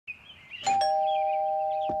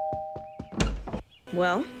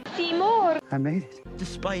Well? Seymour. I made it.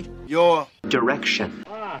 Despite your direction.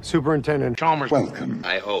 Superintendent Chalmers. Welcome.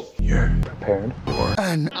 I hope You're prepared for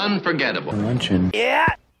An unforgettable luncheon. yeah.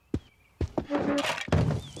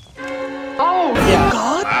 Oh, Yeah.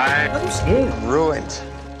 God. I'm scared. Ruined.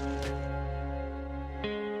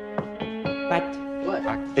 What?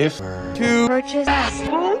 If To Purchase.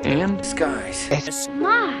 and disguise.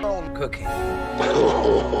 My. cooking.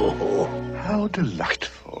 how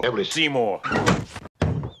delightful. Seymour.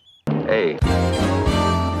 Hey.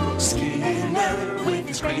 Skinner with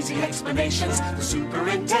his crazy explanations. The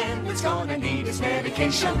superintendent's gonna need his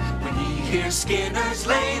medication. When he hears Skinner's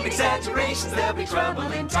lame exaggerations, there'll be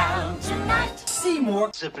trouble in town tonight.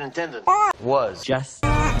 Seymour. Superintendent. Was just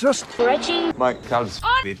Reggie. Mike Cal's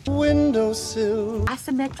windowsill.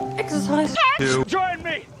 Asymmetric exercise. Join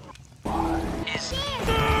me.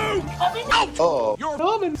 Oh. You're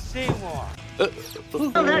coming, Seymour.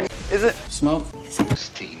 Is it smoke?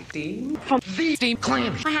 Steam. From the steam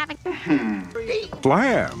clams. We're having.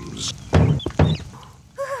 Clams.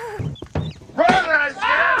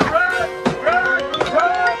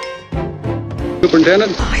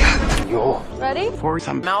 Superintendent. Ready? For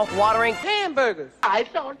some Mouth-watering hamburgers. I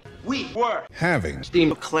thought. We were Having.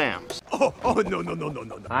 steamed clams. Oh,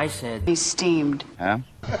 no. I said He's steamed.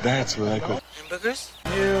 That's what I call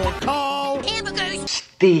hamburgers.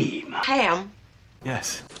 steam. Ham.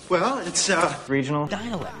 Yes. Well, it's Regional.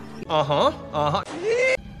 Dialect.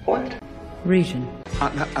 What? Region.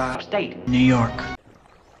 State. New York.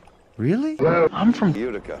 Really? I'm from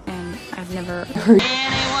Utica. And I've never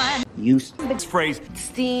Houston. This phrase,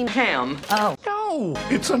 steamed ham. Oh. No,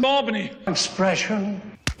 it's an Albany Expression.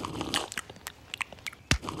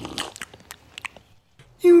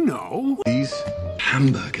 You know. These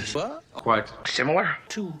hamburgers. Quite similar.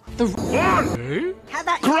 To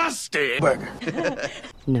Crusty. Burger.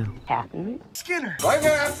 no. Skinner.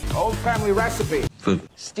 Old family recipe.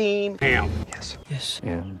 steam Ham. Yes.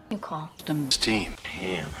 And You call them. steam.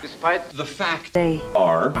 Despite the fact They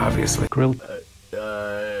are Obviously. Grilled.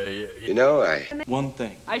 you know, I One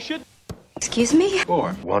thing. I should. Excuse me?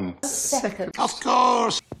 for one Second. Of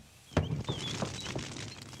course.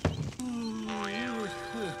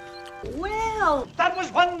 Well, That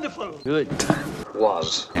was wonderful. Good.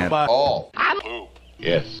 was And all.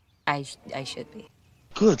 Yes. I should be.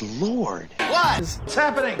 Good Lord. What's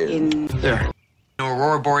happening? In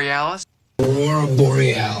Aurora Borealis.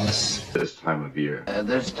 This time of year.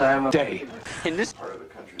 This time of Day. In this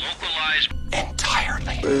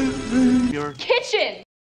Entirely. kitchen.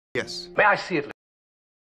 yes. May I see it?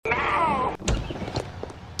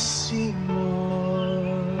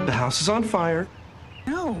 The house is on fire.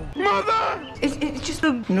 it's just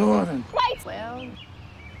the Northern. Right. Well.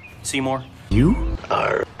 Seymour. You?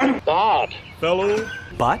 Bad.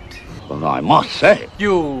 But Well, I must say.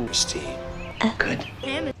 You. Steve. Good.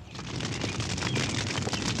 Ham.